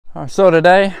So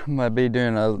today I'm going to be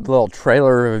doing a little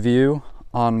trailer review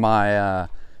on my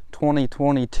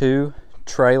 2022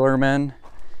 Trailerman.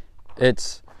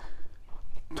 It's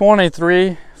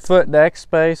 23-foot deck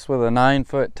space with a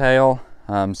 9-foot tail,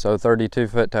 so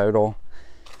 32-foot total.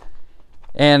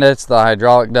 And it's the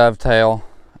hydraulic Dovetail.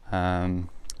 And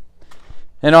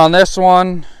on this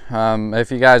one, if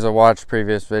you guys have watched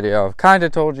previous video, I've kind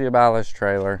of told you about this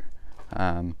trailer,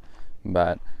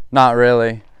 but not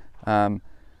really.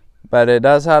 But it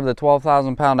does have the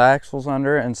 12,000 pound axles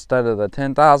under it instead of the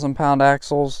 10,000 pound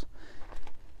axles.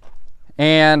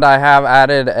 And I have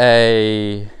added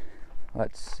a,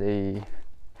 let's see,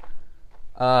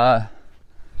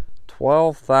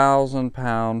 12,000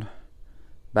 pound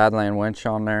Badland winch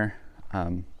on there.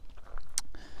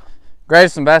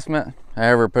 Greatest investment I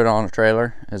ever put on a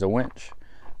trailer is a winch,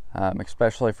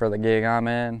 especially for the gig I'm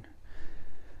in.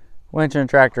 Winch and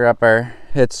tractor up there,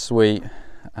 it's sweet.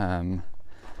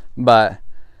 But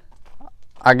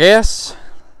I guess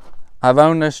I've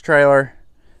owned this trailer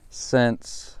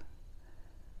since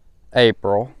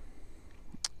April,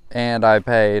 and I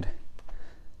paid,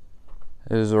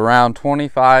 it was around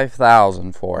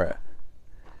 $25,000 for it.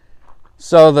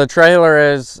 So the trailer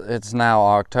it's now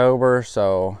October,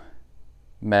 so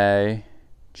May,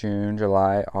 June,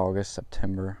 July, August,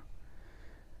 September.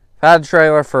 I've had the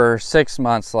trailer for 6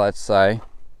 months, let's say.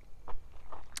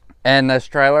 And this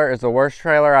trailer is the worst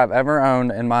trailer I've ever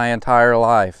owned in my entire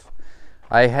life.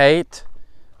 I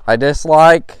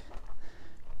dislike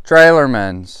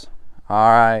Trailermans.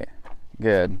 Alright,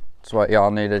 good. That's what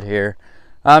y'all needed here.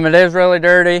 It is really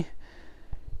dirty.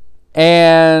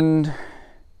 And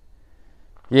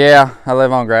yeah, I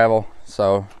live on gravel,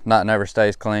 so nothing ever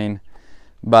stays clean.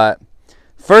 But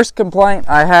first complaint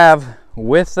I have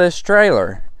with this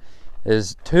trailer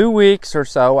is 2 weeks or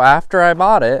so after I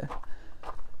bought it.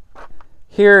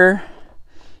 Here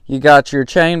you got your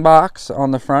chain box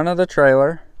on the front of the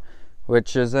trailer,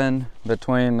 which is in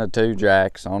between the two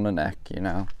jacks on the neck, you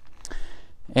know.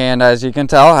 And as you can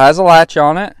tell, it has a latch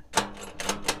on it.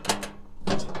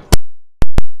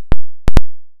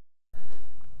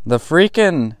 The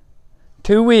freaking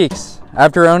 2 weeks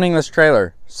after owning this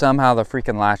trailer, somehow the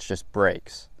freaking latch just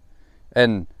breaks.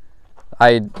 And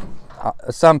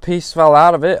some piece fell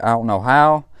out of it, I don't know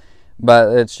how.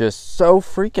 But it's just so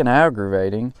freaking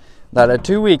aggravating that at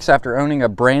 2 weeks after owning a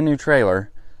brand new trailer,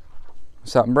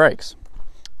 something breaks.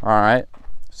 Alright,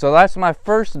 so that's my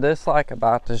first dislike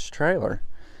about this trailer.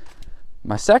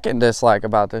 My second dislike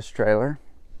about this trailer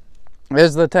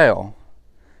is the tail.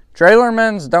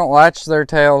 Trailermans don't latch their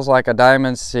tails like a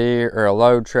Diamond C or a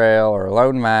Load Trail or a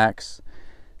Load Max.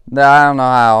 I don't know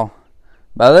how,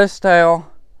 but this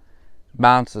tail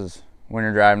bounces when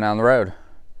you're driving down the road.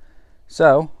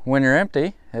 So when you're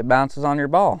empty, it bounces on your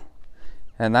ball,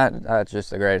 and that's just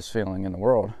the greatest feeling in the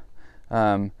world.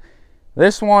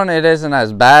 This one, it isn't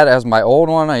as bad as my old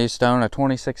one. I used to own a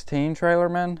 2016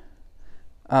 Trailerman,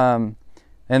 and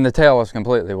the tail was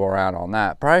completely wore out on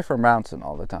that, probably from bouncing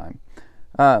all the time.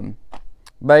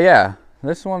 But yeah,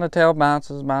 this one, the tail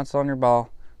bounces on your ball.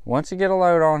 Once you get a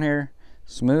load on here,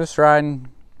 smoothest riding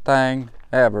thing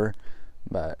ever.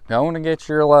 But going to get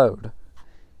your load,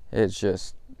 it's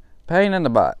just pain in the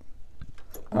butt.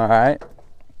 Alright.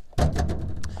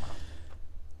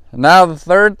 Now the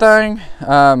third thing,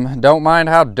 don't mind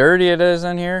how dirty it is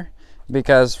in here,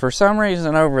 because for some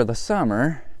reason over the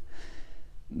summer,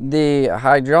 the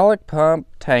hydraulic pump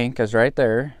tank is right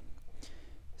there.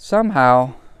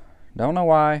 Somehow, don't know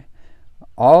why,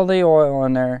 all the oil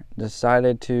in there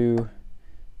decided to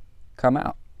come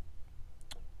out.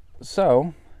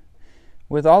 So,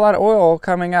 with all that oil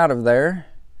coming out of there,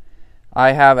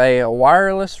 I have a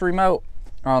wireless remote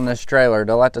on this trailer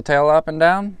to let the tail up and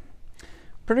down.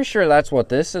 Pretty sure that's what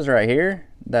this is right here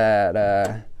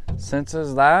that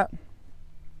senses that.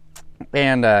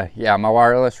 And yeah, my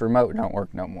wireless remote don't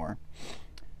work no more.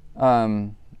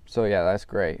 So yeah, that's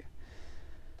great.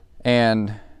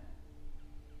 And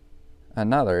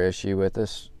another issue with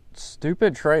this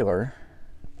stupid trailer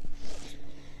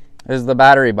is the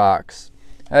battery box.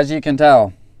 As you can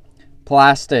tell,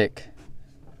 plastic.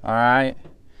 Alright,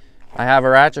 I have a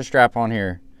ratchet strap on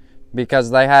here because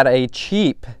they had a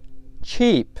cheap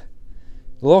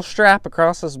little strap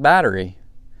across this battery.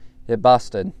 It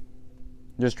busted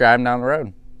just driving down the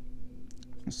road.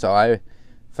 So I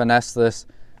finessed this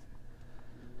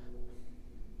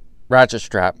ratchet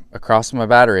strap across my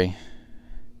battery,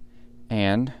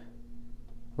 and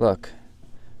look,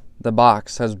 the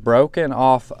box has broken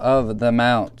off of the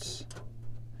mounts.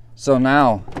 So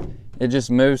now it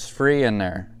just moves free in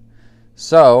there.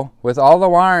 So with all the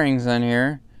wirings in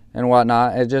here and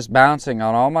whatnot, it's just bouncing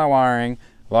on all my wiring,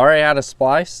 I've already had to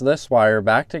splice this wire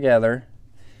back together.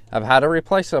 I've had to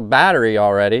replace a battery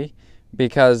already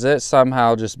because it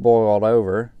somehow just boiled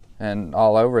over and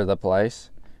all over the place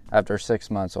after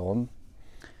 6 months old.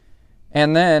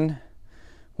 And then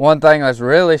one thing that's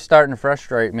really starting to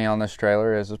frustrate me on this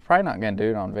trailer is it's probably not going to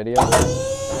do it on video.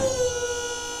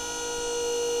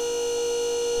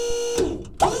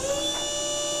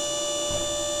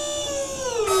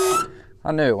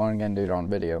 I knew it wasn't going to do it on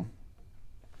video.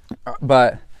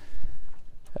 But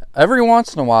every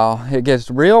once in a while, it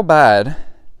gets real bad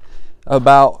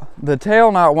about the tail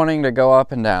not wanting to go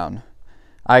up and down.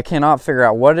 I cannot figure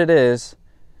out what it is,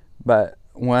 but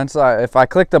if I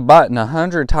click the button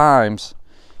 100 times,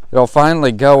 it'll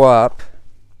finally go up.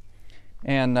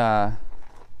 And found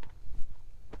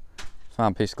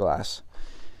a piece of glass.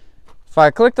 If I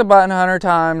click the button 100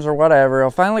 times or whatever,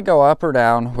 it'll finally go up or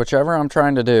down, whichever I'm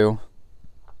trying to do.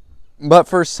 But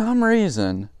for some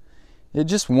reason, it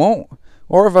just won't.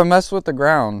 Or if I mess with the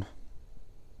ground,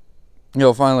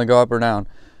 it'll finally go up or down.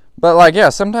 But like, yeah,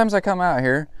 sometimes I come out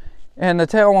here and the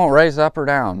tail won't raise up or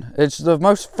down. It's the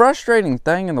most frustrating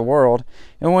thing in the world.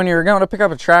 And when you're going to pick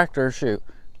up a tractor, shoot,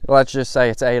 let's just say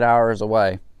it's 8 hours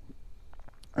away,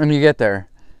 and you get there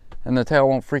and the tail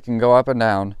won't freaking go up and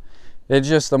down. It's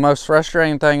just the most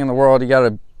frustrating thing in the world. You got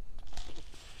to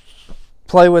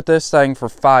play with this thing for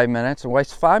 5 minutes and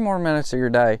waste 5 more minutes of your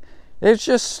day. It's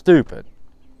just stupid.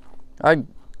 I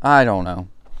don't know.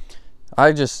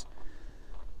 I guess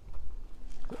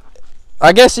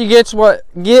you get what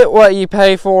you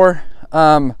pay for.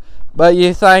 But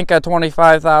you think a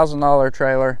 $25,000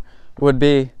 trailer would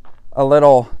be a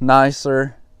little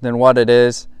nicer than what it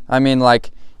is. I mean,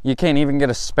 like, you can't even get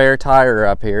a spare tire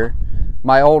up here.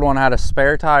 My old one had a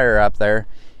spare tire up there,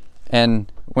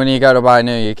 and when you go to buy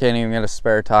new, you can't even get a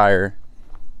spare tire.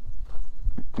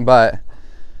 But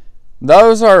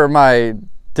those are my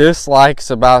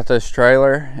dislikes about this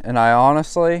trailer, and I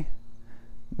honestly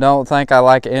don't think I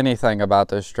like anything about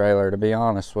this trailer, to be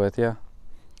honest with you.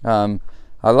 I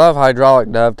love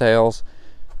hydraulic dovetails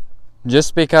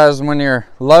just because when you're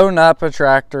loading up a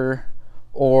tractor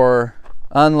or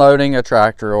unloading a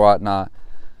tractor or whatnot,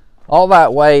 all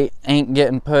that weight ain't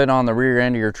getting put on the rear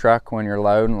end of your truck when you're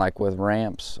loading, like with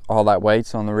ramps. All that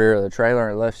weight's on the rear of the trailer,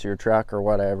 it lifts your truck or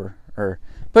whatever, or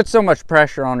puts so much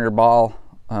pressure on your ball.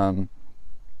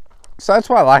 So that's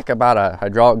what I like about a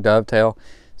hydraulic dovetail.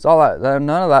 It's all that,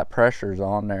 none of that pressure's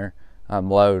on there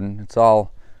loading. It's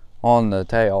all on the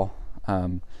tail,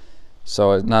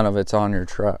 so none of it's on your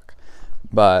truck.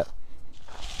 But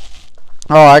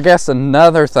I guess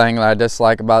another thing that I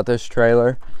dislike about this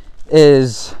trailer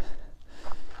is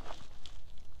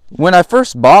when I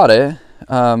first bought it,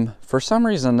 for some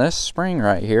reason this spring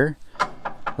right here,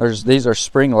 these are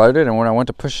spring loaded, and when I went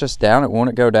to push this down, it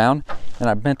wouldn't go down, and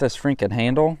I bent this freaking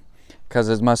handle because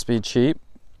it must be cheap.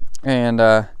 And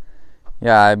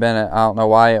yeah, I bent it. I don't know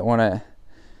why it wouldn't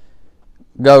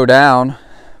go down,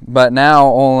 but now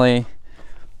only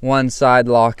one side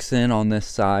locks in on this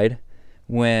side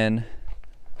when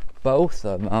both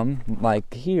of them,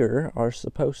 like here, are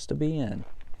supposed to be in.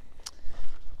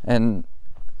 And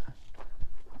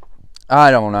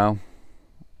I don't know.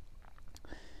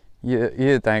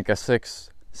 You'd think a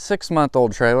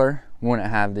six-month-old trailer wouldn't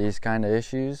have these kind of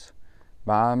issues,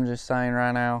 but I'm just saying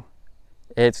right now,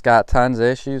 it's got tons of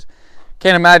issues.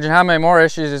 Can't imagine how many more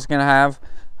issues it's gonna have.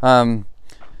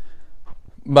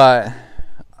 But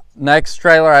next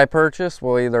trailer I purchase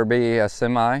will either be a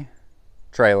semi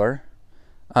trailer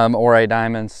or a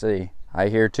Diamond C. I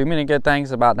hear too many good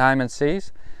things about Diamond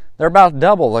Cs. They're about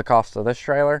double the cost of this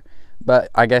trailer, but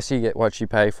I guess you get what you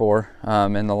pay for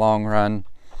in the long run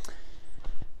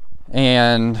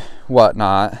and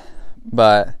whatnot.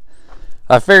 But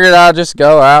I figured I'd just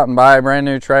go out and buy a brand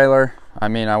new trailer. I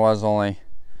mean, I was only,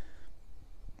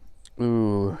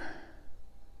 I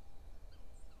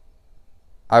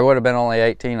would have been only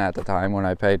 18 at the time when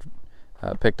I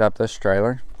picked up this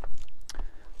trailer.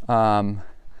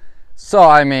 So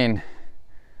I mean,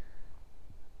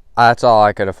 that's all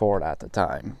I could afford at the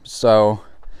time. So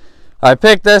I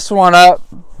picked this one up,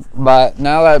 but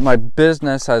now that my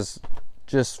business has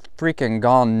just freaking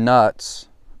gone nuts,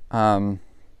 trying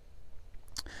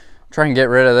to get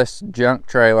rid of this junk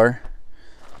trailer.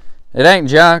 It ain't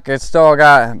junk, it's still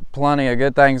got plenty of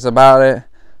good things about it.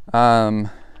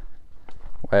 Well,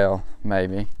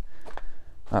 maybe.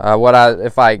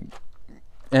 If I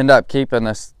end up keeping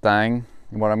this thing,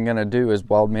 what I'm gonna do is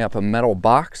weld me up a metal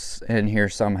box in here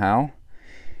somehow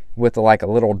with like a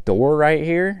little door right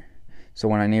here, so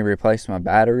when I need to replace my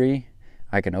battery,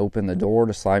 I can open the door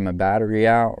to slide my battery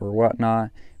out or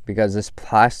whatnot, because this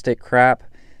plastic crap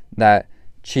that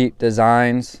cheap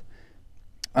designs.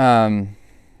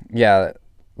 Yeah,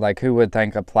 like who would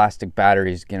think a plastic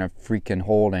battery's gonna freaking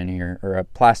hold in here, or a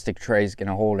plastic tray's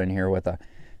gonna hold in here with a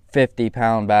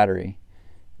 50-pound battery?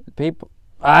 People,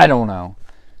 I don't know.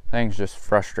 Things just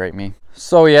frustrate me.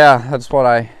 So yeah, that's what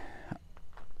I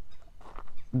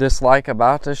dislike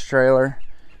about this trailer.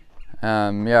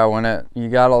 Yeah, when you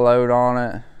got a load on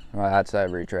it, well, that's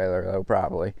every trailer though,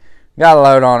 probably. Got a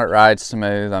load on it, rides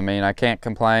smooth. I mean, I can't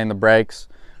complain. The brakes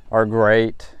are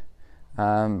great.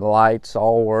 The lights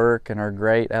all work and are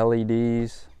great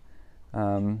LEDs.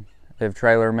 If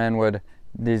Trailermen would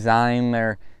design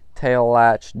their tail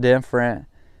latch different,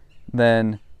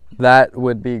 then that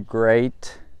would be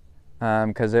great,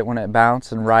 because when it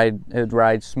bounces and it'd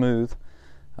ride smooth.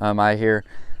 I hear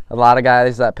a lot of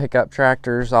guys that pick up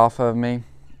tractors off of me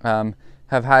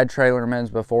have had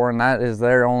Trailermans before, and that is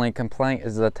their only complaint,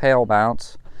 is the tail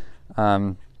bounce,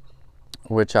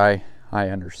 which I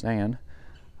understand.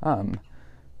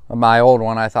 My old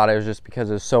one, I thought it was just because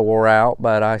it was so wore out,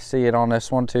 but I see it on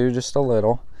this one too, just a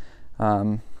little.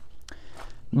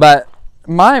 But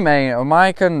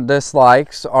my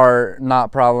dislikes are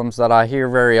not problems that I hear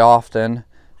very often,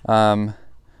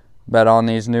 but on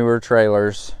these newer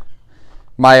trailers.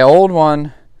 My old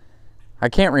one, I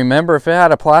can't remember if it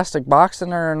had a plastic box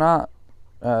in there or not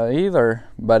either,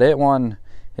 but it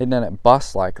didn't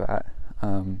bust like that.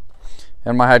 And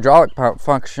my hydraulic pump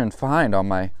functioned fine on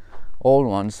my old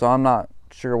one, so I'm not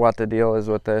sure what the deal is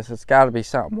with this. It's got to be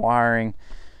something wiring,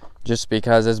 just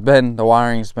because the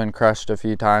wiring's been crushed a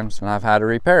few times and I've had to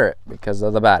repair it because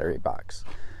of the battery box.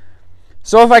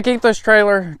 So if I keep this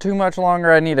trailer too much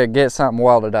longer, I need to get something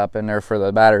welded up in there for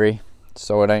the battery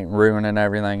so it ain't ruining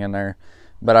everything in there.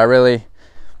 But I really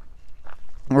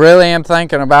am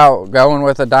thinking about going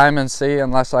with a Diamond C,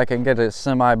 unless I can get a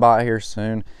semi bought here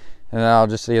soon, and then I'll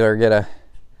just either get a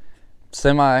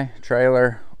semi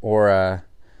trailer or a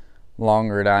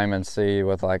longer Diamond C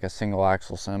with like a single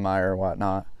axle semi or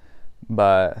whatnot.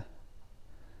 But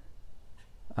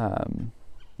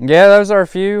yeah, those are a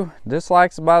few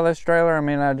dislikes about this trailer. I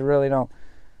mean, I really don't,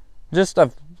 just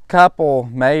a couple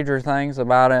major things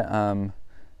about it.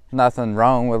 Nothing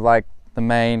wrong with like the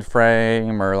main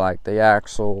frame or like the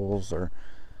axles or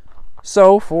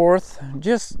so forth.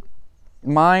 Just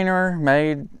minor,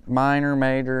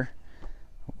 major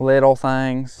little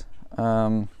things.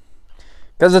 Because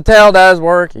the tail does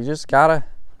work. You just gotta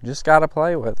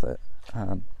play with it.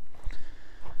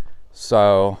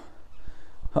 So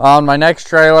on my next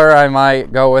trailer, I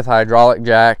might go with hydraulic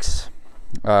jacks.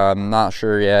 I'm not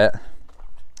sure yet,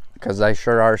 because they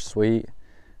sure are sweet,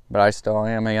 but I still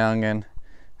am a youngin',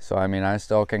 so I mean, I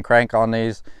still can crank on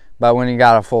these. But when you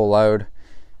got a full load,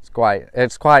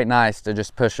 it's quite nice to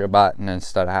just push a button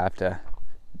instead of have to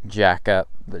jack up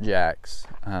the jacks.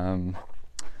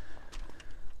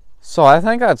 So I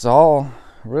think that's all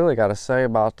I really got to say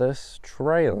about this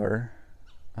trailer.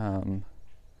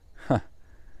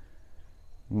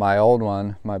 My old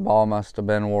one, my ball must have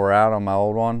been wore out on my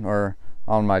old one, or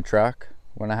on my truck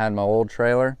when I had my old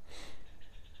trailer.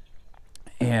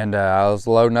 And I was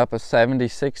loading up a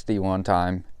 7060 one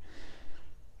time,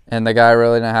 and the guy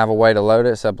really didn't have a way to load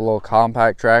it except a little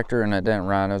compact tractor, and it didn't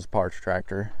run. It was a parts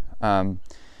tractor.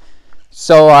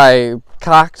 So I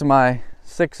cocked my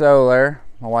 6.0 there,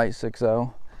 my white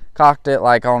 6.0, cocked it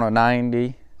like on a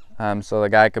 90, so the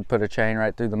guy could put a chain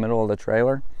right through the middle of the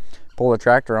trailer, pull the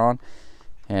tractor on.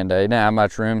 And he didn't have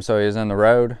much room, so he was in the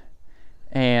road.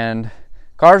 And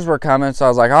cars were coming, so I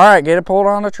was like, all right, get it pulled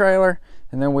on the trailer,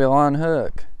 and then we'll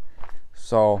unhook.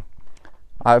 So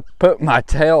I put my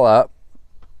tail up.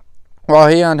 Well,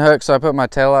 he unhooked, so I put my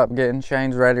tail up, getting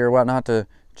chains ready or whatnot to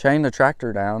chain the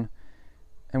tractor down.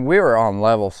 And we were on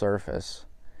level surface.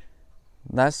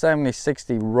 That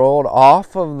 7060 rolled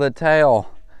off of the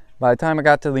tail. By the time I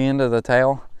got to the end of the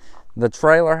tail, the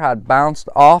trailer had bounced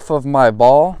off of my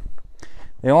ball.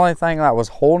 The only thing that was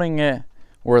holding it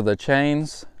were the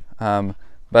chains,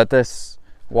 but this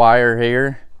wire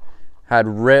here had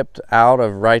ripped out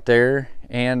of right there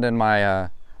and in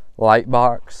my light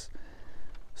box.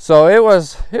 So it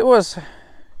was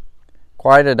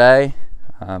quite a day.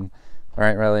 There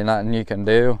ain't really nothing you can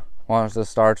do once this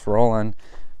starts rolling,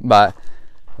 but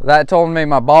that told me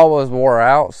my ball was wore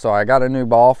out, so I got a new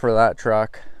ball for that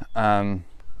truck. And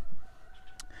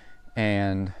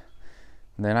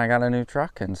then I got a new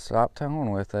truck and stopped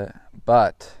towing with it.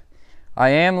 But I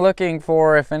am looking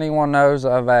for, if anyone knows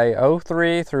of a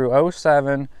 03 through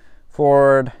 07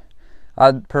 Ford.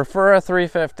 I'd prefer a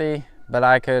 350, but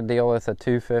I could deal with a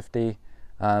 250.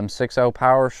 6.0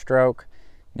 Power Stroke.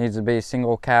 Needs to be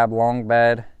single cab long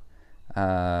bed.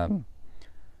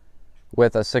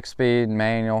 with a 6-speed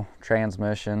manual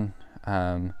transmission.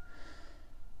 I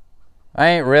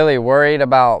ain't really worried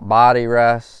about body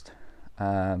rust,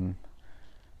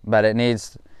 but it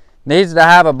needs to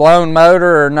have a blown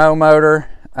motor or no motor,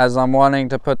 as I'm wanting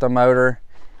to put the motor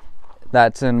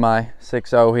that's in my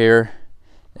 6.0 here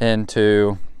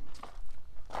into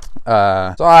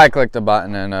so I clicked the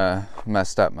button and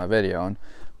messed up my video.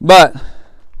 But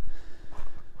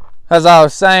as I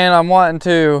was saying, I'm wanting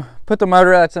to put the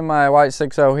motor that's in my white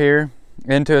 6.0 here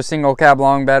into a single cab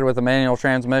long bed with a manual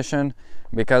transmission,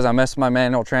 because I missed my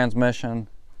manual transmission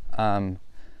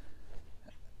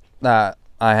that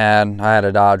I had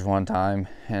a Dodge one time,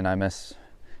 and I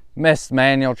missed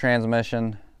manual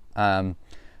transmission.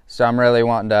 So I'm really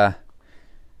wanting to,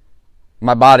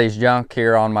 my body's junk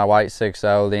here on my white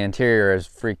 6.0. The interior is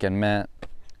freaking mint,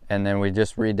 and then we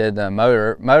just redid the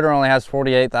motor. Motor only has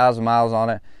 48,000 miles on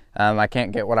it. I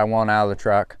can't get what I want out of the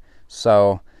truck,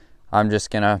 so I'm just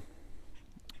gonna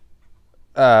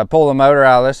pull the motor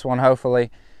out of this one, hopefully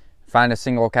find a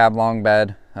single cab long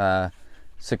bed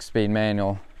 6-speed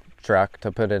manual truck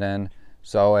to put it in.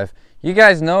 So if you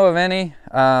guys know of any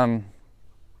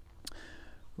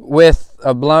with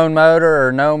a blown motor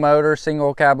or no motor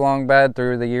single cab long bed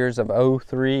through the years of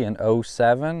 03 and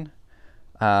 07,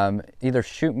 either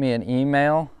shoot me an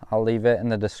email, I'll leave it in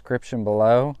the description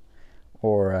below,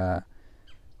 or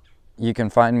you can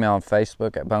find me on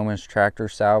Facebook at Bowman's Tractor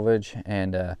Salvage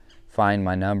and find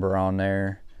my number on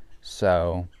there.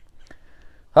 So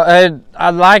I'd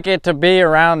like it to be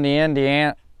around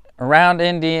Indiana,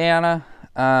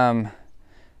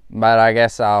 but I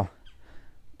guess I'll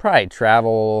probably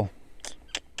travel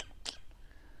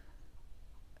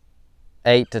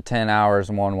 8 to 10 hours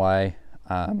one way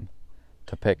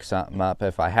to pick something up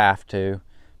if I have to,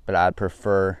 but I'd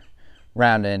prefer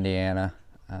around Indiana.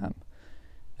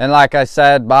 And like I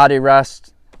said, body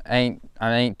rust I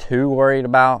ain't too worried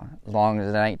about, as long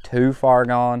as it ain't too far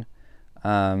gone.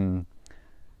 As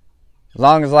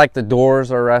long as like the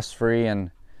doors are rust free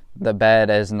and the bed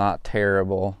is not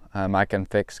terrible, I can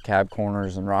fix cab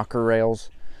corners and rocker rails.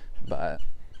 But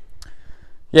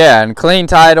yeah, and clean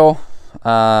title,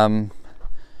 and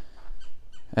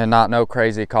not no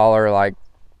crazy color like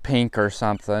pink or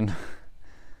something.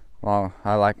 Well,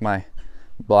 I like my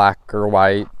black or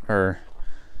white or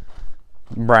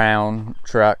brown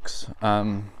trucks,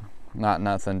 not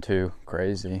nothing too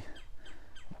crazy.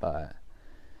 But,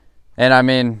 and I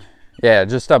mean, yeah,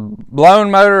 just a blown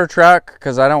motor truck,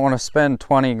 because I don't want to spend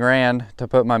 20 grand to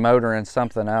put my motor in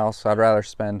something else. I'd rather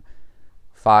spend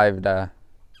 4 to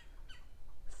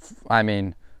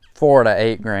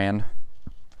 8 grand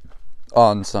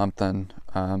on something.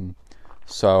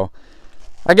 So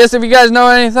I guess if you guys know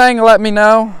anything, let me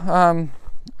know,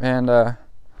 and I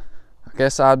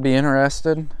guess I'd be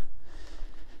interested.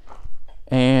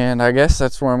 And I guess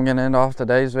that's where I'm gonna end off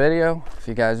today's video. If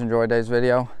you guys enjoyed today's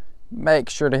video, make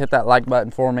sure to hit that like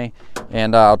button for me,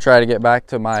 and I'll try to get back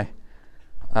to my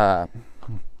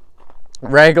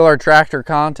regular tractor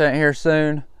content here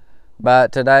soon.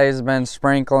 But today's been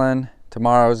sprinkling,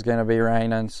 tomorrow's gonna be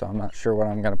raining, so I'm not sure what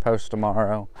I'm gonna post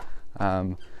tomorrow.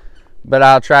 But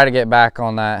I'll try to get back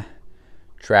on that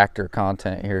tractor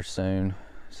content here soon,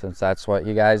 since that's what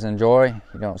you guys enjoy.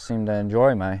 You don't seem to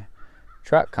enjoy my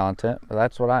truck content, but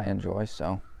that's what I enjoy.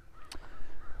 So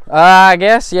I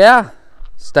guess, yeah,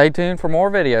 stay tuned for more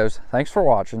videos. Thanks for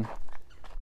watching.